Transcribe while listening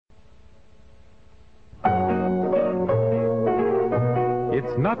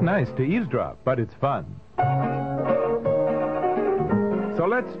It's not nice to eavesdrop, but it's fun. So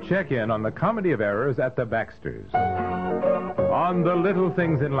let's check in on the comedy of errors at the Baxters. On the little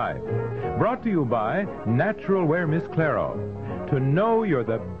things in life. Brought to you by Natural Wear Miss Claro. To know you're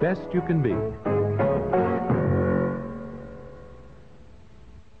the best you can be.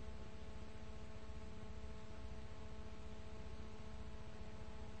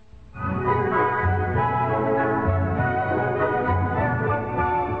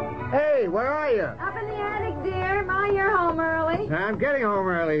 Hey, where are you? Up in the attic, dear. Ma, you're home early. I'm getting home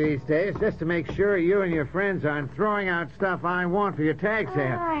early these days just to make sure you and your friends aren't throwing out stuff I want for your tag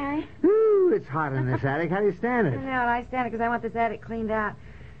sale. Hi. Ooh, it's hot in this attic. How do you stand I it? know, I stand it because I want this attic cleaned out.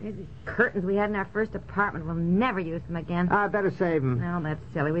 These curtains we had in our first apartment. We'll never use them again. I better save them. No, that's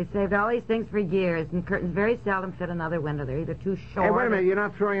silly. We've saved all these things for years, and curtains very seldom fit another window. They're either too short... Hey, wait a minute. You're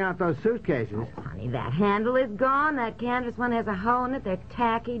not throwing out those suitcases. Oh, honey, that handle is gone. That canvas one has a hole in it. They're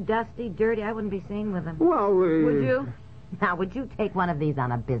tacky, dusty, dirty. I wouldn't be seen with them. Well, Would you? Now, would you take one of these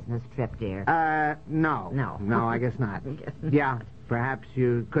on a business trip, dear? No. No. No, I guess not. Yeah, perhaps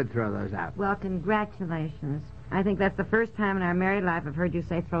you could throw those out. Well, congratulations. I think that's the first time in our married life I've heard you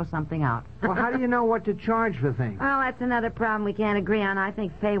say throw something out. Well, how do you know what to charge for things? Well, that's another problem we can't agree on. I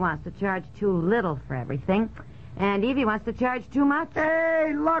think Faye wants to charge too little for everything, and Evie wants to charge too much.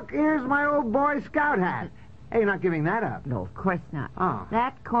 Hey, look, here's my old Boy Scout hat. Hey, you're not giving that up. No, of course not. Oh.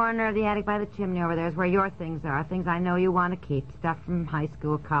 That corner of the attic by the chimney over there is where your things are. Things I know you want to keep. Stuff from high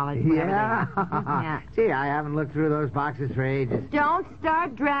school, college, whatever Yeah. they are. Yeah. Gee, I haven't looked through those boxes for ages. Don't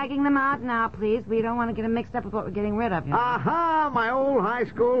start dragging them out now, please. We don't want to get them mixed up with what we're getting rid of. You know? Aha, my old high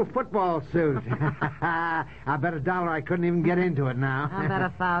school football suit. I bet $1 I couldn't even get into it now. How about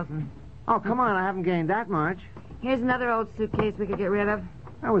 1,000? Oh, come on, I haven't gained that much. Here's another old suitcase we could get rid of.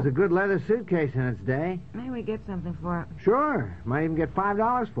 That was a good leather suitcase in its day. Maybe we get something for it. Sure. Might even get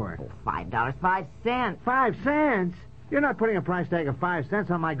 $5 for it. Oh, $5, 5 cents. 5 cents? You're not putting a price tag of 5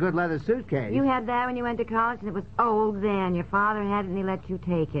 cents on my good leather suitcase. You had that when you went to college, and it was old then. Your father had it, and he let you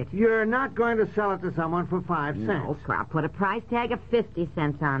take it. You're not going to sell it to someone for 5 cents. No, I'll put a price tag of 50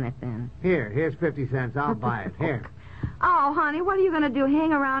 cents on it then. Here's 50 cents. I'll buy it. Here. Oh, honey, what are you going to do?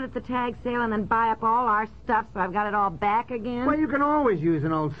 Hang around at the tag sale and then buy up all our stuff so I've got it all back again? Well, you can always use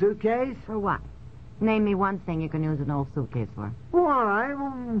an old suitcase. For what? Name me one thing you can use an old suitcase for. Well, all right.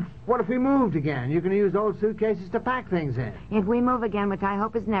 Well, what if we moved again? You can use old suitcases to pack things in. If we move again, which I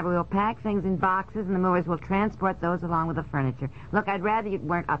hope is never, we'll pack things in boxes and the movers will transport those along with the furniture. Look, I'd rather you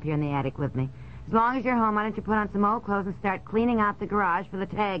weren't up here in the attic with me. As long as you're home, why don't you put on some old clothes and start cleaning out the garage for the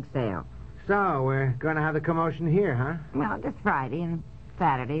tag sale? So, we're going to have the commotion here, huh? Well, just Friday and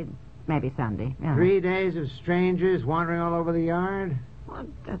Saturday, maybe Sunday. You know. 3 days of strangers wandering all over the yard? Well,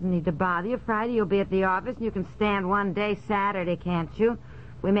 it doesn't need to bother you. Friday you'll be at the office and you can stand one day Saturday, can't you?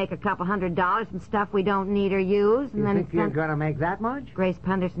 We make a couple $100 from stuff we don't need or use. And You then think you're going to make that much? Grace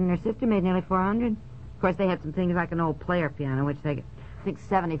Punderson and her sister made nearly $400. Of course, they had some things like an old player piano, which they, I think,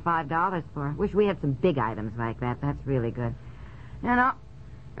 $75 for. Wish we had some big items like that. That's really good. You know...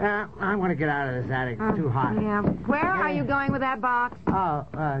 I want to get out of this attic. It's too hot. Yeah. Where are you going with that box? Oh,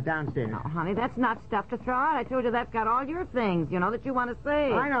 downstairs. Oh, honey, that's not stuff to throw out. I told you that's got all your things, you know, that you want to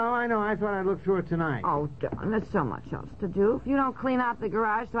save. I know. I thought I'd look through it tonight. Oh, darn, there's so much else to do. If you don't clean out the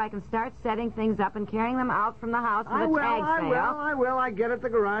garage so I can start setting things up and carrying them out from the house for the tag sale. I will. I get at the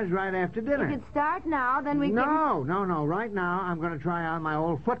garage right after dinner. You can start now, then we can... No. Right now, I'm going to try on my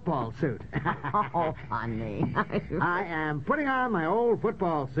old football suit. Oh, honey. I am putting on my old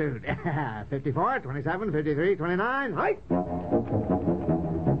football suit. 54, 27, 53, 29. Hi.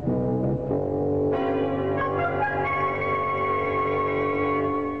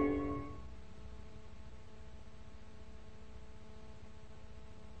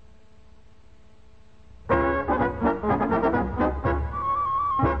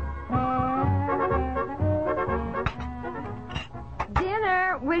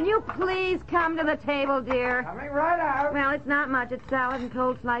 Will you please come to the table, dear? Coming right out. Well, it's not much. It's salad and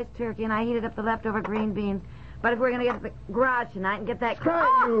cold sliced turkey, and I heated up the leftover green beans. But if we're going to get to the garage tonight and get that...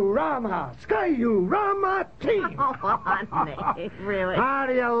 Sky-you-Rama team. Oh, honey, really? How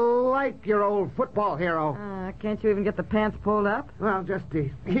do you like your old football hero? Can't you even get the pants pulled up? Well, just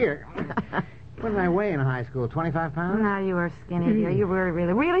here. What did I weigh in high school, 25 pounds? No, you were skinny, dear. You were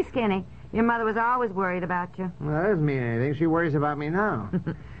really, really skinny. Your mother was always worried about you. Well, that doesn't mean anything. She worries about me now.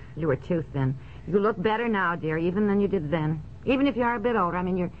 You were too thin. You look better now, dear, even than you did then. Even if you are a bit older. I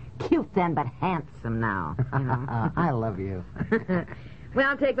mean, you're cute then, but handsome now. You know? I love you.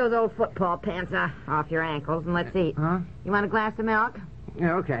 Well, take those old football pants off your ankles and let's eat. Huh? You want a glass of milk?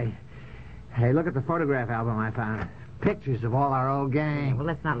 Yeah, okay. Hey, look at the photograph album I found. pictures of all our old gang. Well,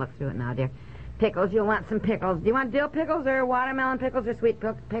 let's not look through it now, dear. Pickles, you'll want some pickles. Do you want dill pickles or watermelon pickles or sweet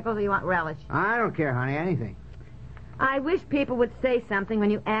pickles, or you want relish? I don't care, honey, anything. I wish people would say something when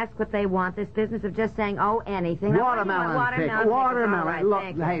you ask what they want. This business of just saying, oh, anything. Watermelon pickles. Watermelon.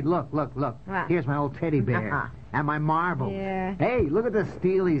 Right, Look. What? Here's my old teddy bear. Uh-huh. And my marbles. Yeah. Hey, look at the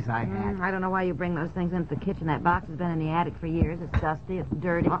steelies I had. I don't know why you bring those things into the kitchen. That box has been in the attic for years. It's dusty. It's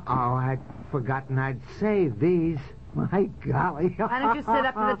dirty. Uh-oh, I'd forgotten I'd saved these. My golly. Why don't you sit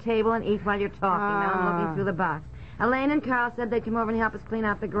up at the table and eat while you're talking? Now I'm looking through the box. Elaine and Carl said they'd come over and help us clean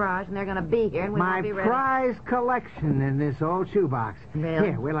out the garage, and they're going to be here, and we won't be ready. My prize collection in this old shoebox.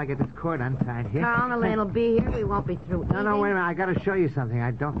 Really? Here, wait till I get this cord untied here. Carl and Elaine will be here. We won't be through eating. No, wait a minute. I got to show you something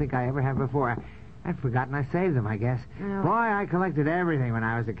I don't think I ever have before. I'd forgotten I saved them, I guess. Oh. Boy, I collected everything when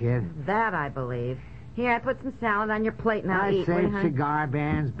I was a kid. That I believe. Here, I put some salad on your plate now. I Eat, will you, saved honey? cigar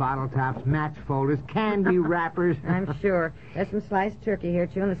bands, bottle tops, match folders, candy wrappers. I'm sure. There's some sliced turkey here,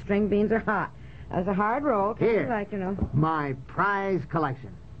 too, and the string beans are hot. That's a hard roll. Here. Like, you know. My prize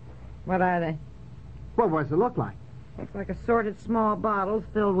collection. What are they? What does it look like? Looks like assorted small bottles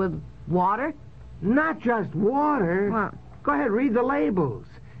filled with water. Not just water. What? Go ahead, read the labels.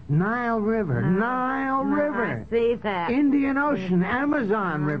 Nile River, Nile River. I see that. Indian Ocean,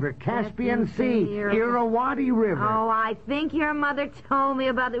 Amazon River, Caspian Sea, Irrawaddy River. Oh, I think your mother told me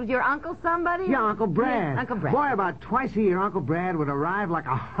about it. Was your uncle somebody? Yeah, Uncle Brad. Yeah, Uncle Brad. Boy, about twice a year, Uncle Brad would arrive like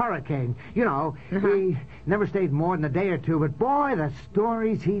a hurricane. You know, he never stayed more than a day or two, but boy, the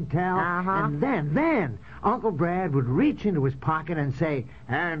stories he'd tell. And then, Uncle Brad would reach into his pocket and say,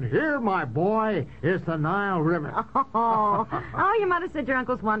 "And here, my boy, is the Nile River." Oh, your mother said your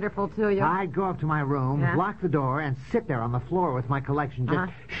uncle's wonderful to you. I'd go up to my room, lock the door, and sit there on the floor with my collection,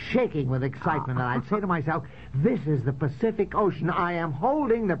 just shaking with excitement. And I'd say to myself, "This is the Pacific Ocean. I am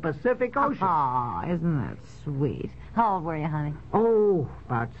holding the Pacific Ocean." Oh, isn't that sweet? How old were you, honey? Oh,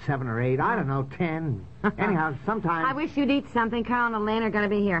 about 7 or 8. I don't know, 10. Anyhow, sometimes... I wish you'd eat something. Carl and Elaine are going to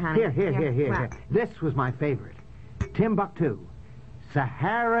be here, honey. Here. This was my favorite. Timbuktu,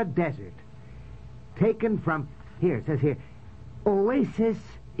 Sahara Desert, taken from... Here, it says here, Oasis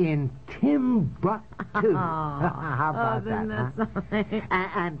in Timbuktu. How about that?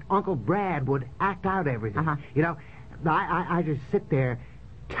 And Uncle Brad would act out everything. You know, I just sit there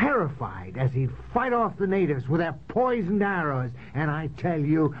terrified as he'd fight off the natives with their poisoned arrows. And I tell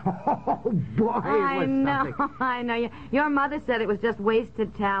you, oh, boy, it was something. I know. Your mother said it was just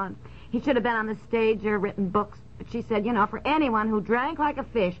wasted talent. He should have been on the stage or written books. But she said, you know, for anyone who drank like a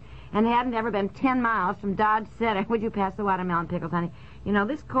fish and hadn't ever been 10 miles from Dodge Center. Would you pass the watermelon pickles, honey? You know,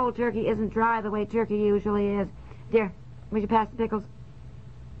 this cold turkey isn't dry the way turkey usually is. Dear, would you pass the pickles?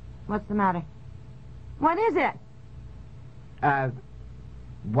 What's the matter? What is it?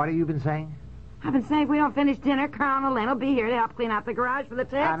 What have you been saying? I've been saying if we don't finish dinner, Carl and Elaine will be here to help clean out the garage for the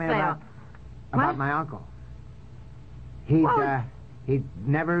tax sale. About my uncle. He'd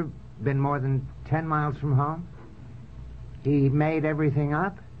never been more than 10 miles from home. He made everything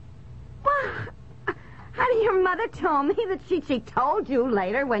up. Well, honey, your mother told me that she told you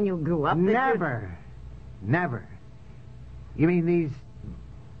later when you grew up. Never. You mean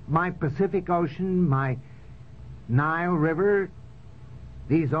my Pacific Ocean, my Nile River,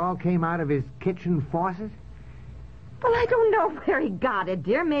 these all came out of his kitchen faucet? Well, I don't know where he got it,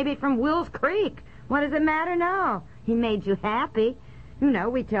 dear. Maybe from Will's Creek. What does it matter now? He made you happy. You know,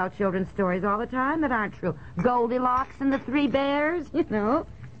 we tell children stories all the time that aren't true. Goldilocks and the Three Bears, you know.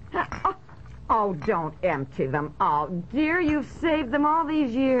 Oh, don't empty them all. Dear, you've saved them all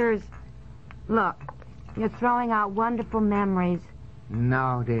these years. Look, you're throwing out wonderful memories.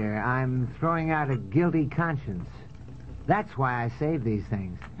 No, dear. I'm throwing out a guilty conscience. That's why I saved these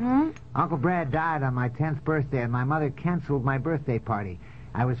things. Uncle Brad died on my 10th birthday, and my mother canceled my birthday party.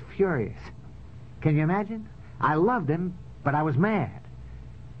 I was furious. Can you imagine? I loved him, but I was mad.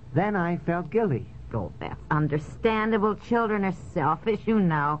 Then I felt guilty. Oh, that's understandable. Children are selfish, you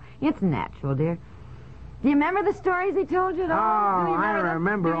know. It's natural, dear. Do you remember the stories he told you? I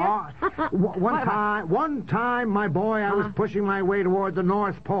remember all. One time, my boy, I was pushing my way toward the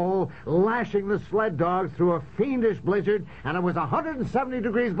North Pole, lashing the sled dog through a fiendish blizzard, and it was 170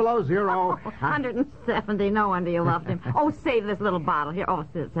 degrees below zero. 170. No wonder you loved him. Oh, save this little bottle here. Oh,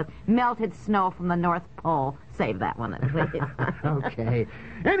 it says melted snow from the North Pole. Save that one, please. Okay.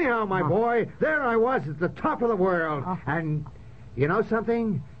 Anyhow, my boy, there I was at the top of the world. And you know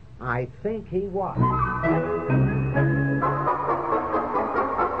something? I think he was.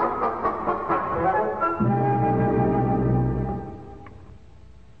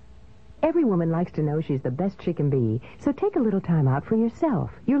 Every woman woman likes to know she's the best she can be, so take a little time out for yourself,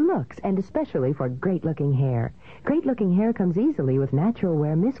 your looks, and especially for great-looking hair. Great-looking hair comes easily with Natural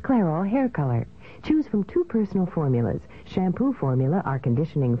Wear Miss Clairol hair color. Choose from 2 personal formulas. Shampoo formula, our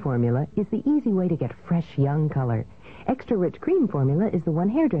conditioning formula, is the easy way to get fresh, young color. Extra rich cream formula is the one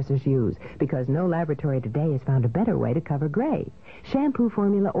hairdressers use, because no laboratory today has found a better way to cover gray. Shampoo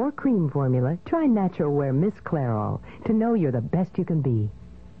formula or cream formula, try Natural Wear Miss Clairol to know you're the best you can be.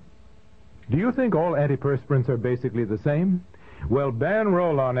 Do you think all antiperspirants are basically the same? Well, Ban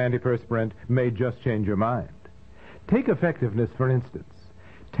Roll-On antiperspirant may just change your mind. Take effectiveness, for instance.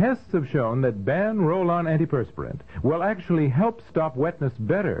 Tests have shown that Ban Roll-On antiperspirant will actually help stop wetness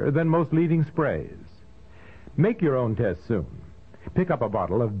better than most leading sprays. Make your own test soon. Pick up a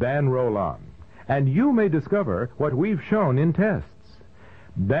bottle of Ban Roll-On, and you may discover what we've shown in tests.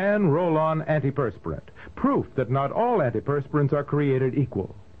 Ban Roll-On antiperspirant, proof that not all antiperspirants are created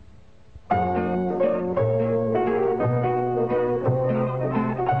equal.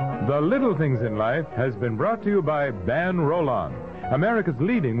 The Little Things in Life has been brought to you by Ban Roll-On, America's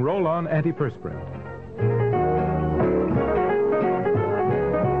leading roll-on antiperspirant.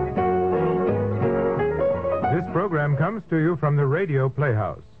 This program comes to you from the Radio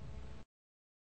Playhouse.